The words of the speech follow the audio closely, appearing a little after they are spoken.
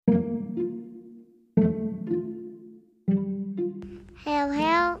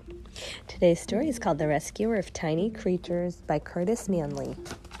Today's story is called The Rescuer of Tiny Creatures by Curtis Manley.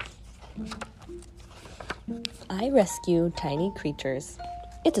 I rescue tiny creatures.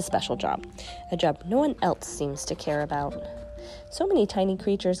 It's a special job, a job no one else seems to care about. So many tiny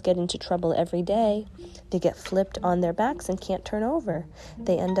creatures get into trouble every day. They get flipped on their backs and can't turn over.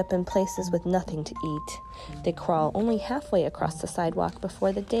 They end up in places with nothing to eat. They crawl only halfway across the sidewalk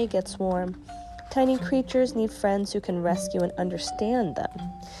before the day gets warm. Tiny creatures need friends who can rescue and understand them.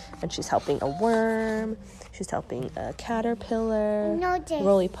 And she's helping a worm. She's helping a caterpillar.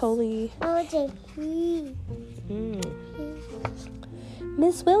 Roly-poly.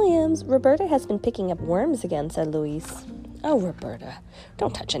 Miss Williams, Roberta has been picking up worms again, said Louise. Oh, Roberta,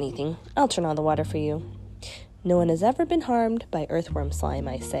 don't touch anything. I'll turn on the water for you. No one has ever been harmed by earthworm slime,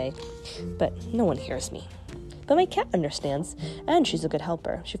 I say. But no one hears me. But my cat understands, and she's a good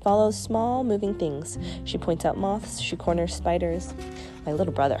helper. She follows small, moving things. She points out moths. She corners spiders. My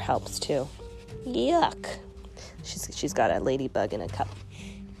little brother helps, too. Yuck. She's got a ladybug in a cup.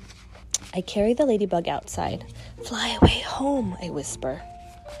 I carry the ladybug outside. Fly away home, I whisper.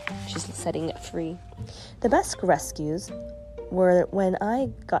 She's setting it free. The best rescues were when I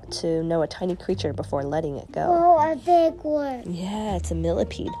got to know a tiny creature before letting it go. Oh, a big one. Yeah, it's a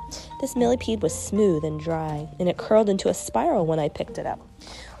millipede. This millipede was smooth and dry, and it curled into a spiral when I picked it up.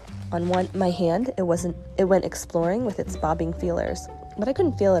 On my hand, it went exploring with its bobbing feelers, but I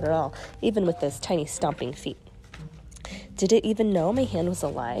couldn't feel it at all, even with those tiny stomping feet. Did it even know my hand was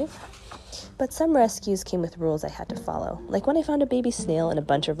alive? But some rescues came with rules I had to follow, like when I found a baby snail and a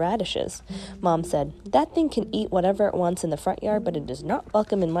bunch of radishes. Mom said, "That thing can eat whatever it wants in the front yard, but it is not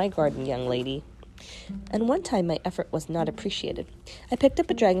welcome in my garden, young lady." And one time my effort was not appreciated. I picked up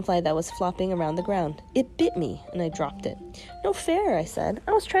a dragonfly that was flopping around the ground. It bit me, and I dropped it. "No fair," I said.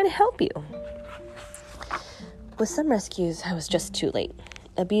 "I was trying to help you." With some rescues, I was just too late.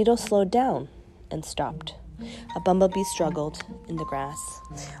 A beetle slowed down and stopped. A bumblebee struggled in the grass.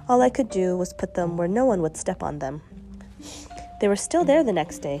 All I could do was put them where no one would step on them. They were still there the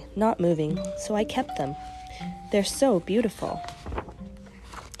next day, not moving, so I kept them. They're so beautiful.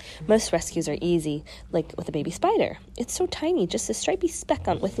 Most rescues are easy, like with a baby spider. It's so tiny, just a stripy speck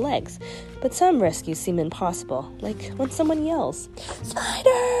with legs. But some rescues seem impossible, like when someone yells,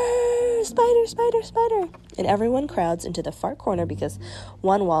 "Spider! Spider, spider, spider!" And everyone crowds into the far corner because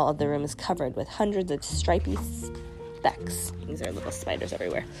one wall of the room is covered with hundreds of stripy specks. These are little spiders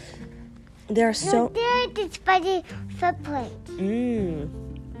everywhere. There are There are the spider footprints.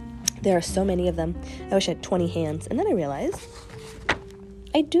 There are so many of them. I wish I had 20 hands. And then I realized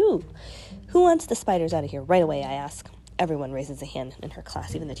I do. Who wants the spiders out of here right away, I ask. Everyone raises a hand in her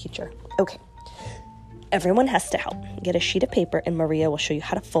class, even the teacher. Okay. Everyone has to help. Get a sheet of paper and Maria will show you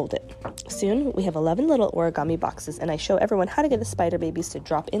how to fold it. Soon we have 11 little origami boxes and I show everyone how to get the spider babies to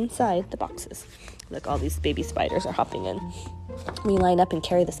drop inside the boxes. Look, all these baby spiders are hopping in. We line up and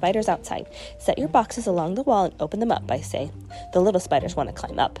carry the spiders outside. Set your boxes along the wall and open them up, I say. The little spiders want to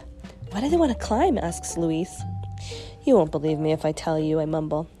climb up. Why do they want to climb? Asks Louise. You won't believe me if I tell you, I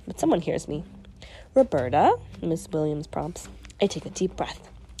mumble, but someone hears me. Roberta, Miss Williams prompts. I take a deep breath.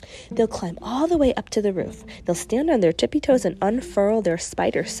 They'll climb all the way up to the roof. They'll stand on their tippy toes and unfurl their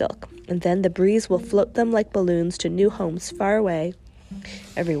spider silk, and then the breeze will float them like balloons to new homes far away.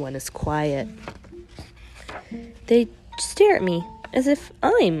 Everyone is quiet. They stare at me as if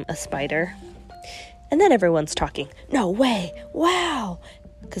I'm a spider. And then everyone's talking. No way! Wow!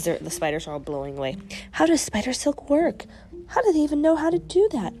 Because the spiders are all blowing away. How does spider silk work? How do they even know how to do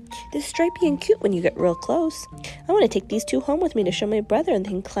that? They're stripy and cute when you get real close. I want to take these two home with me to show my brother and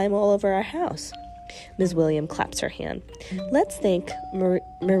they can climb all over our house. Ms. William claps her hand. Let's thank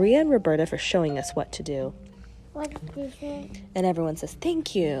Maria and Roberta for showing us what to do. What is it? And everyone says,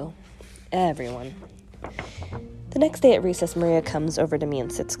 thank you. Everyone. The next day at recess, Maria comes over to me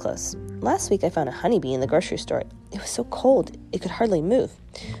and sits close. Last week I found a honeybee in the grocery store. It was so cold, it could hardly move.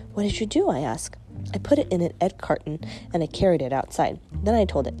 What did you do? I ask. I put it in an egg carton and I carried it outside. Then I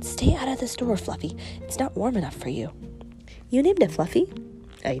told it, stay out of the store, Fluffy. It's not warm enough for you. You named it Fluffy?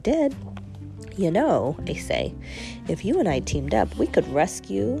 I did. You know, I say, if you and I teamed up, we could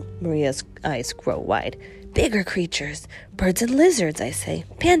rescue. Maria's eyes grow wide. Bigger creatures, birds and lizards, I say.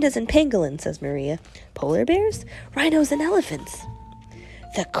 Pandas and pangolins, says Maria. Polar bears, rhinos and elephants.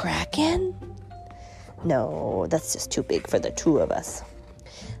 The Kraken? No, that's just too big for the two of us.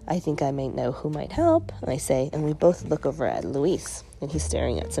 I think I might know who might help, I say, and we both look over at Luis, and he's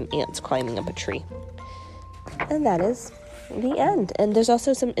staring at some ants climbing up a tree. And that is the end. And there's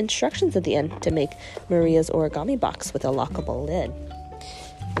also some instructions at the end to make Maria's origami box with a lockable lid.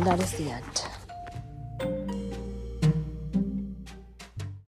 And that is the end.